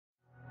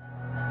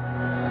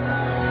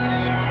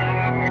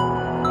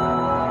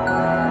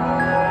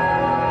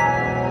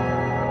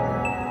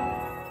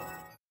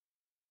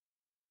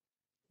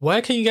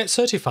Where can you get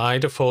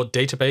certified for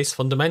database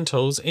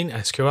fundamentals in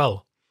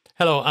SQL?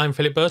 Hello, I'm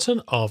Philip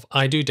Burton of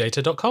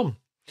idodata.com.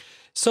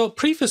 So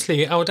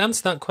previously, I would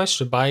answer that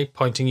question by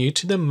pointing you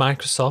to the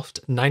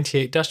Microsoft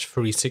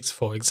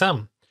 98-364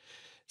 exam.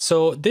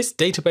 So this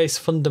database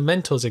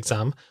fundamentals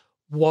exam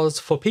was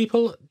for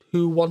people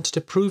who wanted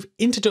to prove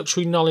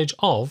introductory knowledge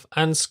of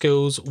and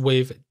skills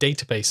with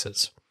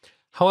databases.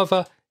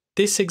 However,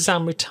 this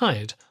exam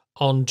retired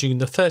on June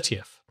the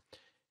 30th.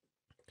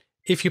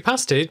 If you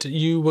passed it,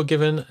 you were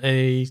given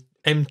a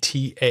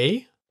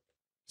MTA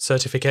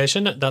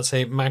certification. That's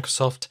a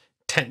Microsoft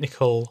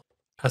Technical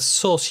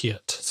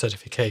Associate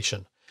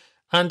certification.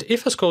 And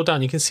if I scroll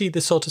down, you can see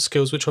the sort of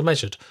skills which were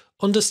measured: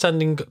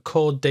 understanding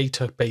core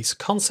database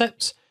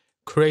concepts,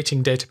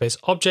 creating database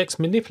objects,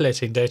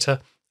 manipulating data,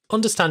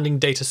 understanding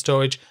data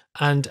storage,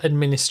 and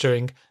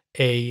administering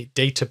a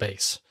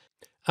database.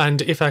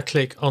 And if I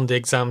click on the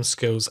exam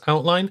skills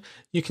outline,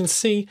 you can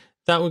see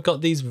that we've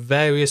got these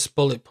various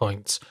bullet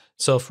points.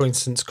 So for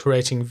instance,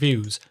 creating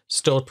views,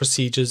 stored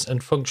procedures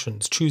and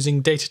functions,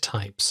 choosing data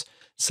types,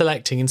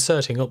 selecting,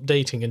 inserting,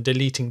 updating and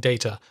deleting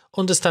data,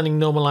 understanding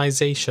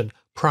normalization,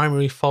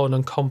 primary, foreign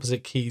and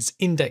composite keys,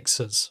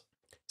 indexes,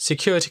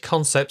 security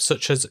concepts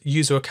such as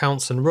user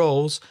accounts and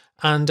roles,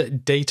 and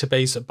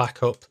database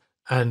backup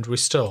and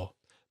restore.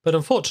 But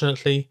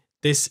unfortunately,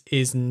 this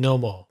is no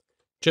more.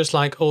 Just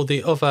like all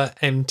the other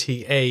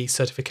MTA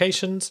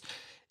certifications,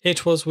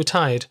 it was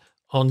retired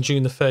on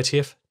June the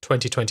 30th,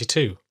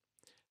 2022.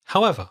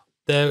 However,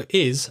 there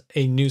is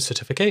a new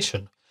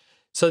certification.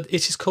 So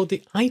it is called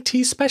the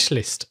IT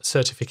Specialist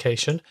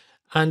certification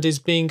and is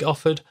being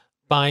offered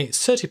by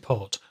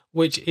Certiport,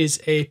 which is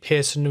a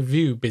Pearson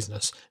VUE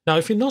business. Now,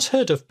 if you've not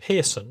heard of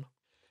Pearson,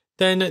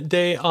 then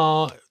they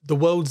are the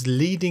world's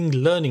leading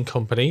learning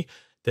company,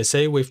 they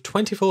say, with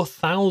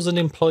 24,000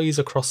 employees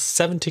across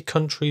 70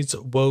 countries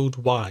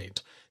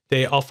worldwide.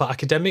 They offer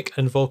academic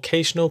and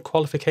vocational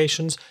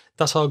qualifications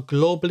that are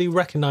globally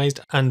recognized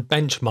and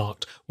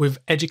benchmarked with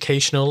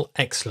educational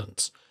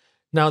excellence.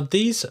 Now,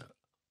 these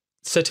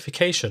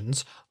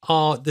certifications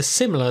are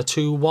similar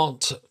to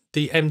what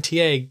the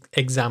MTA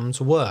exams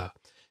were.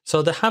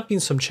 So there have been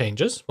some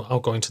changes. Well,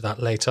 I'll go into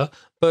that later.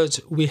 But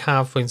we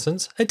have, for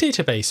instance, a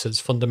databases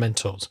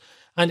fundamentals.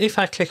 And if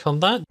I click on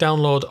that,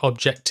 download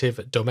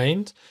objective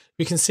domains,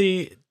 we can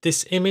see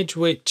this image,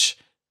 which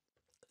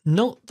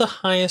not the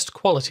highest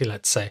quality,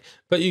 let's say,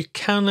 but you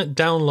can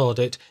download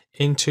it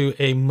into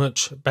a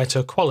much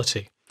better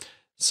quality.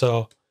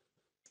 So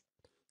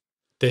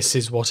this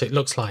is what it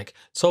looks like.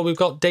 So we've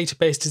got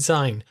database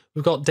design,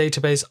 we've got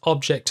database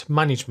object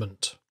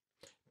management,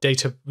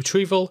 data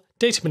retrieval,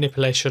 data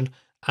manipulation,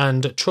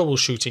 and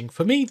troubleshooting.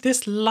 For me,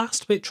 this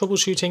last bit,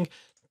 troubleshooting,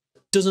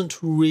 doesn't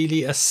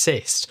really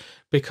assist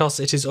because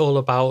it is all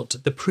about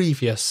the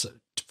previous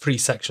three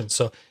sections.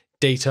 So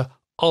data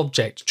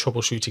object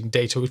troubleshooting,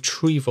 data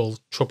retrieval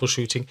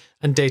troubleshooting,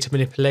 and data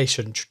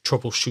manipulation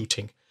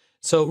troubleshooting.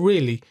 So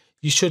really,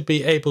 you should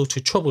be able to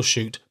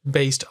troubleshoot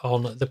based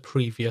on the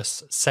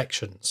previous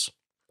sections.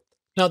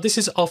 Now, this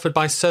is offered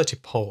by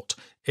Certiport,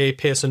 a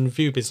Pearson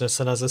VUE business,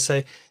 and as I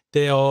say,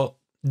 they are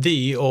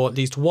or at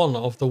least one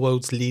of the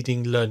world's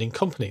leading learning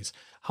companies.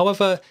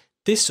 However,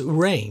 this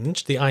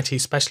range, the IT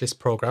specialist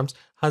programs,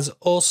 has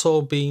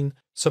also been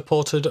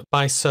supported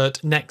by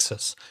Cert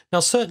Nexus. Now,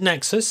 Cert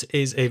Nexus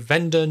is a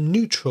vendor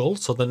neutral,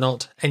 so they're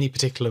not any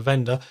particular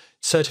vendor,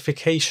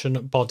 certification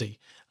body,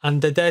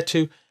 and they're there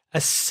to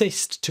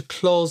assist to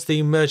close the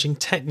emerging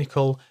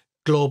technical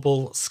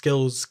global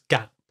skills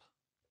gap.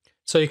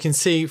 So you can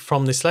see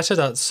from this letter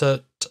that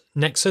Cert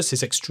Nexus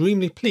is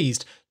extremely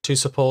pleased to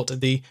support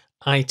the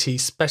IT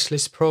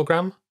specialist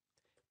program.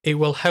 It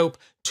will help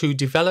to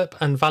develop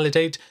and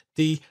validate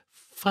the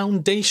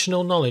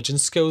foundational knowledge and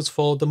skills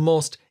for the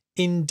most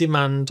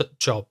in-demand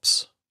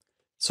jobs.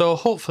 So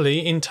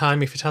hopefully in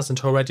time, if it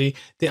hasn't already,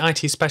 the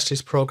IT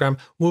specialist program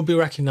will be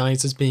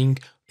recognized as being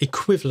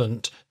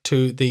equivalent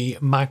to the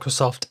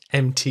Microsoft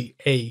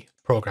MTA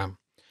program.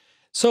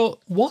 So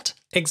what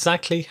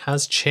exactly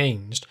has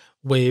changed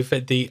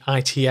with the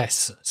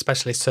ITS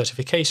specialist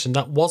certification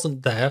that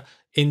wasn't there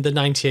in the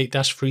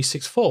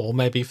 98-364, or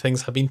maybe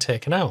things have been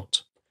taken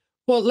out?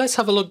 Well, let's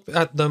have a look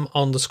at them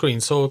on the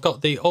screen. So we've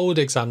got the old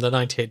exam, the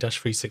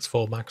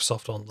 98-364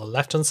 Microsoft on the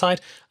left-hand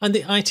side, and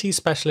the IT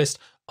specialist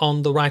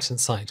on the right-hand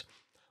side.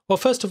 Well,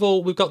 first of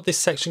all, we've got this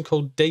section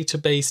called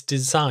database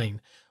design,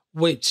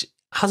 which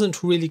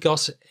hasn't really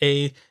got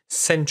a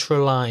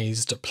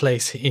centralized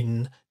place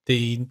in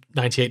the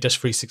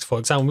 98-364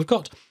 exam. We've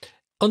got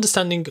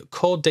understanding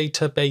core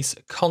database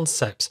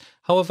concepts.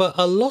 However,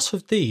 a lot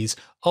of these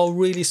are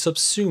really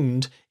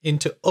subsumed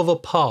into other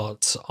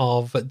parts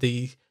of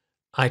the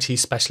IT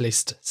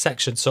specialist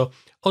section. So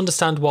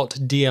understand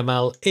what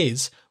DML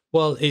is.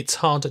 Well, it's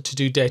hard to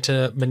do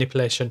data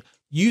manipulation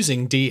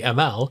using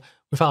DML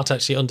without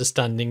actually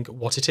understanding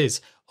what it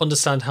is.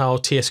 Understand how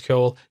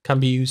t-sql can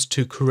be used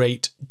to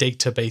create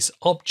database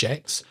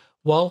objects.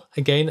 Well,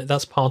 again,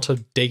 that's part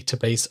of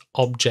database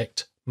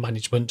object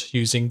management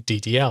using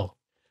DDL.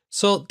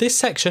 So this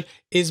section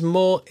is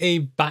more a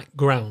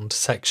background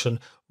section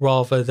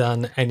rather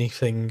than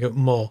anything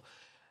more.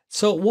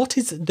 So what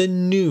is the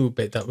new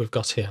bit that we've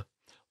got here?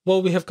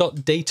 Well, we have got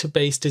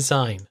database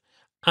design,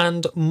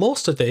 and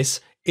most of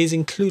this is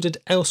included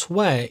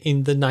elsewhere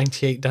in the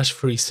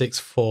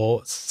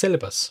 98-364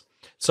 syllabus.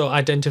 So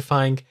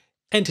identifying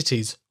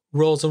entities,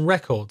 rows and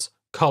records,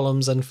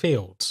 columns and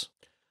fields.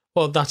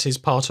 Well, that is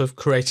part of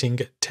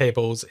creating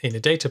tables in a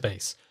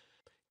database.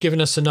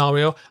 Given a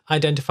scenario,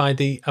 identify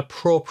the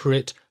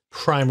appropriate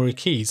primary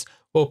keys.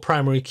 Well,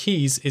 primary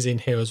keys is in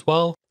here as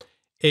well.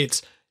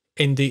 It's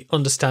in the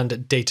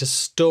understand data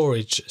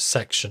storage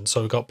section.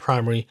 So we've got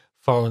primary,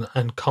 foreign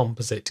and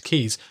composite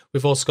keys.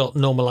 We've also got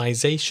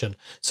normalization.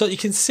 So you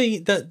can see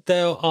that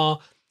there are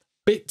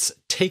bits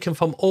taken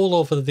from all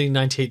over the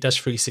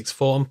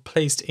 98-364 and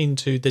placed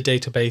into the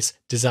database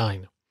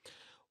design.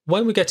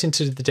 When we get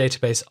into the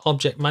database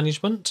object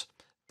management,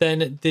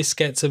 then this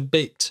gets a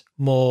bit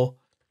more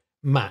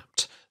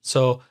mapped.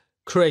 So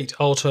create,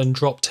 alter and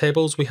drop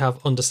tables. We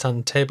have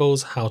understand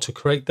tables, how to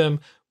create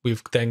them.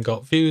 We've then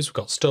got views, we've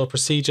got stored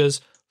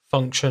procedures,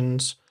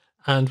 functions,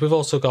 and we've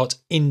also got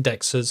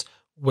indexes,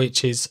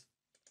 which is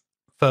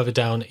further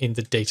down in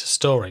the data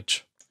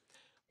storage.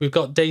 We've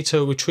got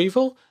data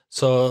retrieval.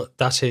 So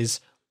that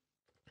is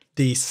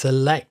the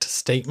select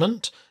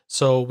statement.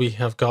 So we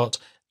have got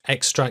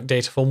extract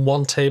data from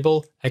one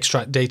table,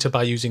 extract data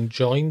by using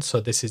joins.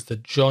 So this is the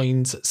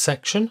joins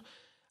section.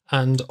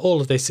 And all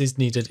of this is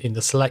needed in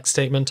the select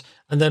statement.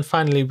 And then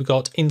finally, we've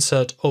got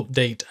insert,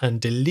 update and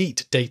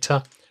delete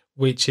data,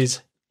 which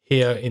is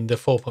here in the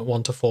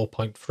 4.1 to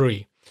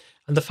 4.3.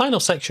 And the final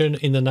section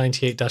in the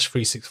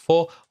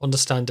 98-364,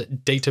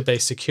 understand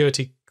database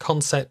security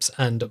concepts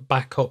and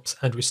backups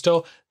and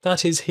restore.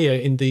 That is here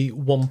in the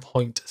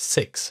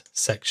 1.6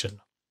 section.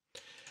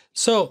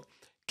 So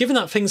given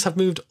that things have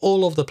moved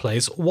all over the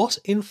place, what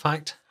in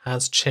fact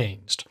has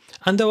changed?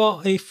 And there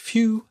are a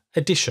few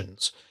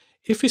additions.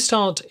 If we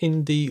start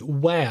in the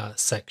where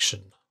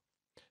section,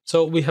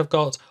 so we have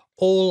got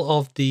all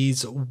of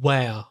these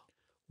where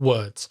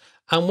words.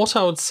 And what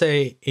I would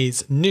say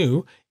is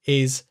new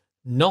is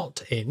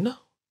not in,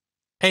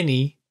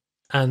 any,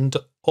 and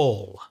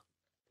all.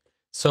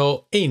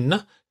 So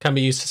in can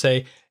be used to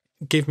say,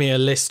 give me a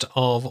list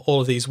of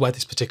all of these where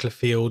this particular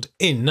field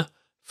in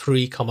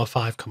 3,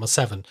 5,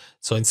 7.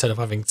 So instead of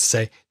having to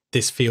say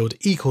this field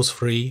equals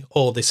 3,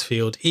 or this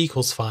field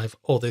equals 5,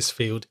 or this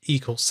field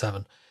equals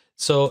 7.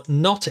 So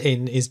not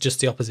in is just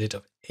the opposite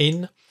of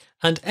in.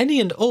 And any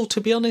and all,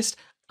 to be honest,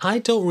 I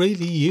don't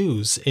really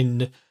use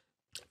in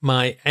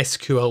my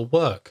SQL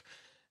work.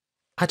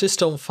 I just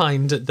don't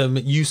find them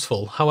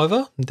useful.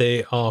 However,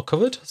 they are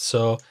covered,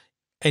 so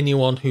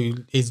anyone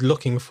who is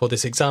looking for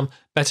this exam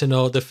better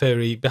know the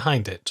theory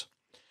behind it.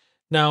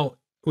 Now,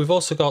 we've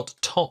also got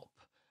top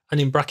and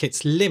in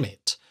brackets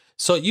limit.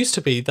 So it used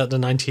to be that the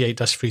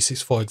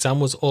 98-364 exam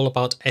was all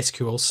about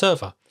SQL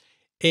Server.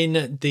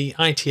 In the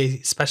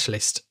ITA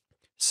Specialist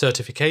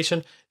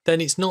certification, then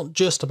it's not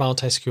just about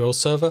SQL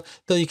Server,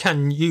 though you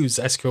can use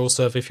SQL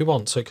Server if you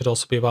want. So it could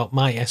also be about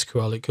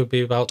MySQL, it could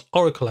be about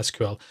Oracle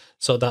SQL.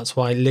 So that's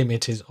why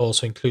limit is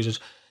also included.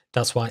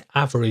 That's why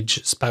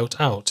average spout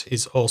out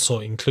is also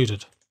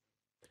included.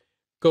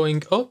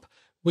 Going up,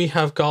 we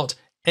have got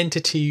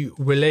entity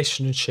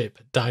relationship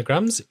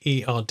diagrams,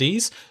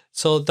 ERDs.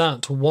 So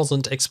that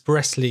wasn't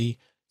expressly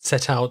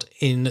set out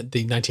in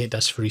the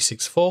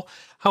 98-364.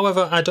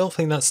 However, I don't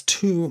think that's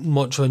too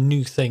much of a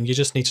new thing. You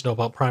just need to know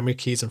about primary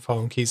keys and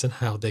foreign keys and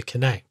how they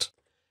connect.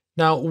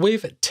 Now,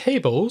 with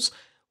tables,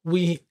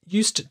 we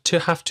used to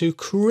have to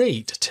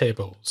create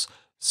tables.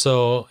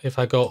 So if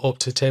I go up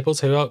to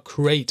tables, here we are,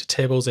 create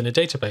tables in a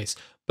database,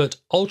 but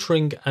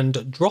altering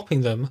and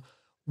dropping them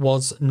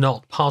was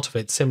not part of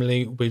it,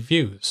 similarly with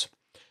views.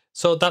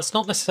 So that's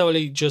not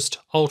necessarily just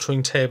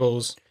altering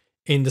tables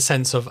in the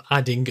sense of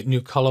adding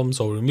new columns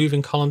or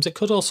removing columns. It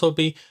could also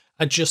be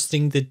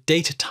adjusting the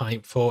data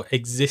type for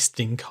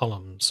existing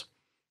columns.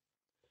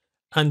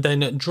 And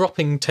then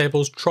dropping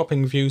tables,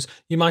 dropping views,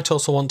 you might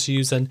also want to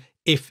use an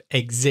if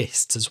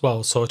exists as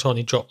well. So it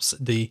only drops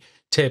the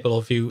table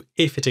or view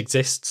if it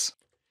exists.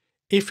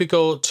 If we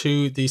go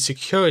to the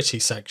security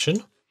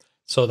section,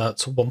 so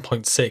that's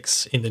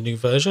 1.6 in the new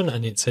version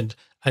and it's in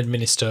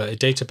administer a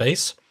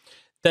database,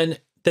 then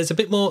there's a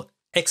bit more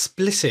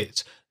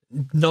explicit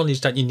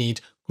knowledge that you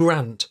need,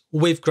 grant,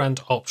 with grant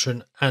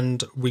option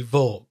and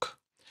revoke.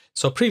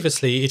 So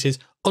previously it is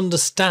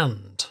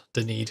understand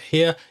the need.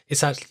 Here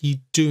it's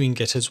actually doing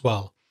it as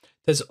well.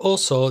 There's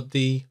also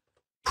the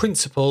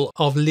principle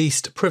of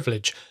least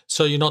privilege.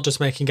 So you're not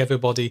just making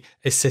everybody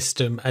a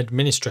system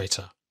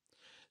administrator.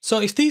 So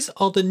if these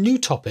are the new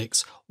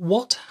topics,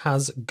 what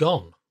has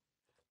gone?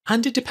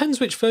 And it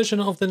depends which version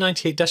of the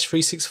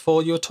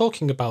 98-364 you're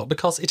talking about,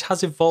 because it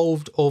has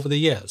evolved over the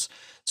years.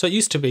 So it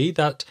used to be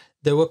that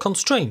there were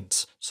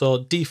constraints, so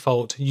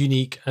default,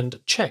 unique and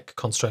check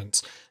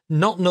constraints.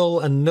 Not null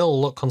and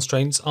null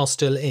constraints are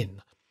still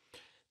in.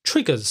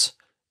 Triggers.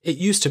 It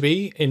used to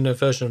be in a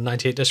version of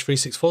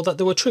 98-364 that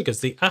there were triggers,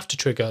 the after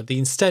trigger, the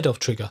instead of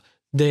trigger.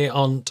 They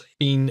aren't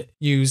being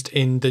used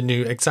in the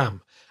new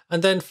exam.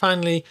 And then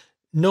finally,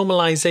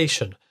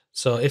 normalization.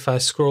 So if I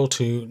scroll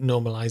to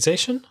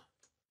normalization,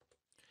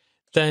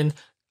 then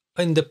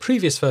in the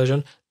previous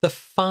version, the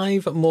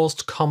 5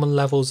 most common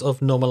levels of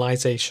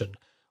normalization,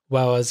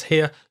 whereas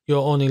here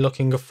you're only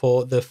looking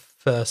for the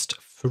first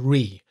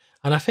 3.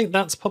 And I think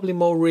that's probably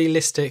more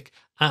realistic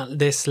at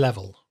this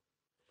level.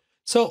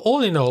 So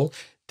all in all,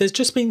 there's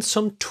just been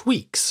some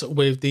tweaks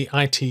with the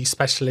IT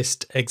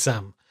Specialist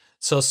exam.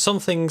 So some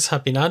things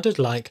have been added,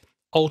 like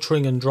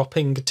altering and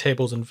dropping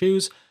tables and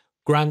views,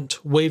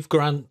 grant, waive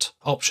grant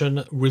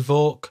option,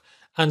 revoke,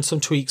 and some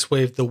tweaks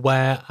with the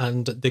where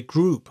and the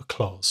group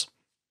clause.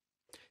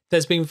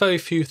 There's been very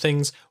few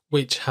things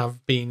which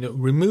have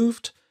been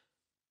removed.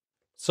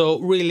 So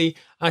really,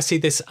 I see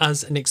this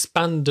as an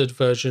expanded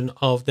version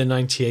of the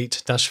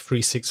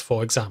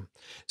 98-364 exam.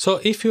 So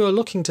if you are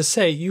looking to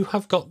say you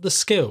have got the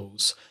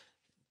skills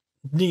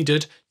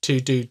needed to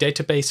do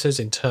databases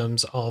in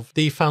terms of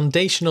the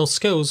foundational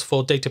skills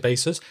for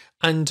databases,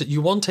 and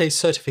you want a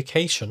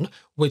certification,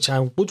 which I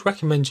would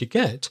recommend you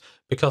get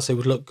because it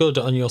would look good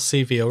on your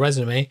CV or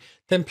resume,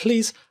 then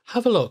please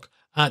have a look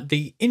at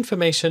the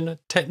Information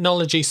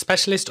Technology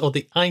Specialist or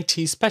the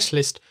IT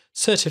Specialist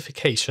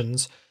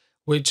certifications,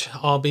 which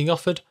are being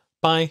offered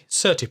by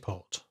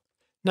Certiport.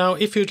 Now,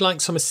 if you'd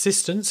like some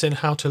assistance in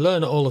how to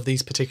learn all of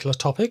these particular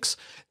topics,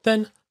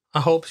 then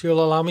I hope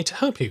you'll allow me to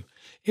help you.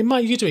 In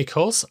my Udemy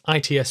course,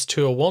 ITS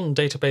 201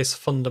 Database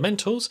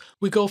Fundamentals,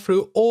 we go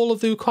through all of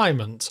the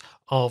requirements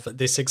of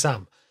this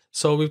exam.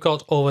 So we've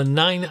got over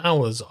 9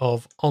 hours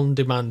of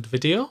on-demand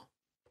video.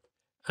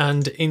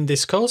 And in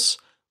this course,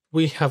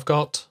 we have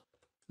got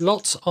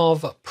lots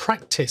of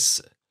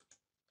practice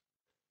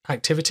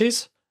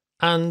activities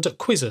and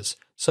quizzes,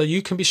 so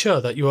you can be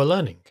sure that you are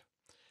learning.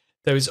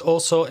 There is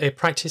also a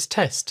practice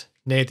test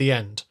near the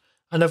end.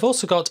 And I've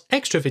also got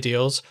extra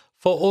videos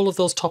for all of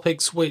those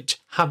topics which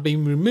have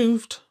been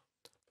removed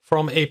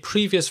from a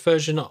previous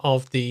version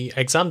of the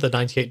exam, the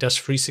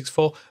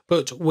 98-364,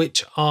 but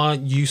which are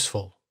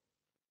useful.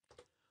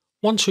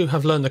 Once you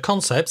have learned the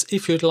concepts,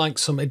 if you'd like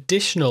some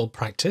additional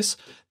practice,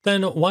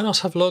 then why not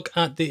have a look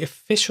at the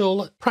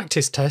official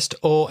practice test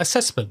or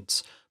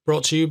assessments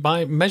brought to you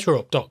by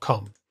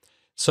measurup.com.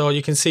 So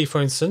you can see,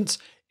 for instance,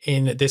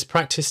 in this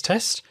practice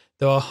test,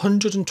 there are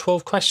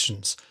 112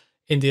 questions.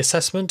 In the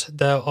assessment,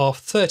 there are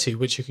 30,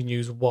 which you can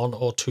use 1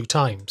 or 2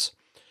 times.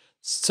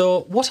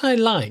 So what I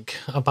like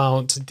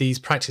about these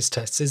practice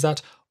tests is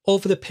that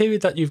over the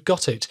period that you've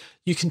got it,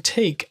 you can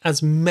take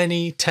as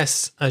many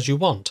tests as you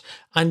want,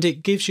 and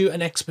it gives you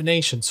an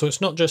explanation. So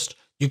it's not just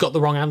you got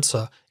the wrong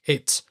answer,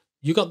 it's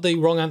you got the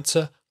wrong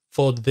answer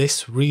for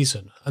this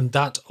reason, and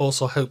that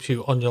also helps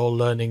you on your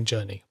learning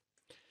journey.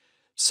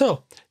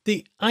 So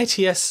the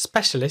ITS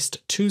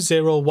Specialist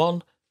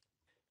 201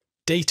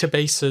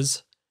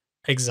 Databases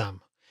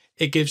exam.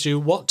 It gives you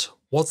what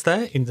was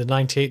there in the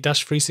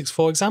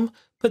 98-364 exam,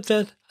 but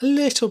then a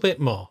little bit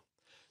more.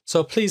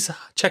 So please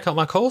check out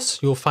my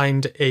course. You'll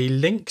find a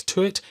link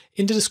to it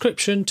in the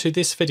description to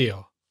this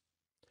video.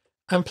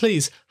 And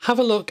please have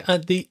a look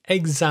at the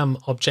exam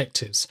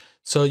objectives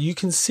so you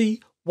can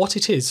see what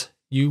it is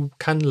you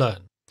can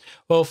learn.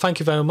 Well, thank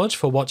you very much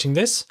for watching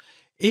this.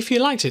 If you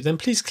liked it, then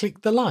please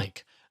click the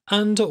like,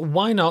 and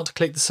why not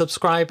click the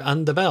subscribe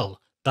and the bell?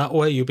 That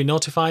way you'll be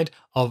notified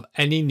of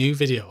any new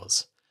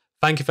videos.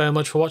 Thank you very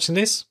much for watching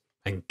this,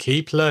 and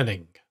keep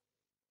learning.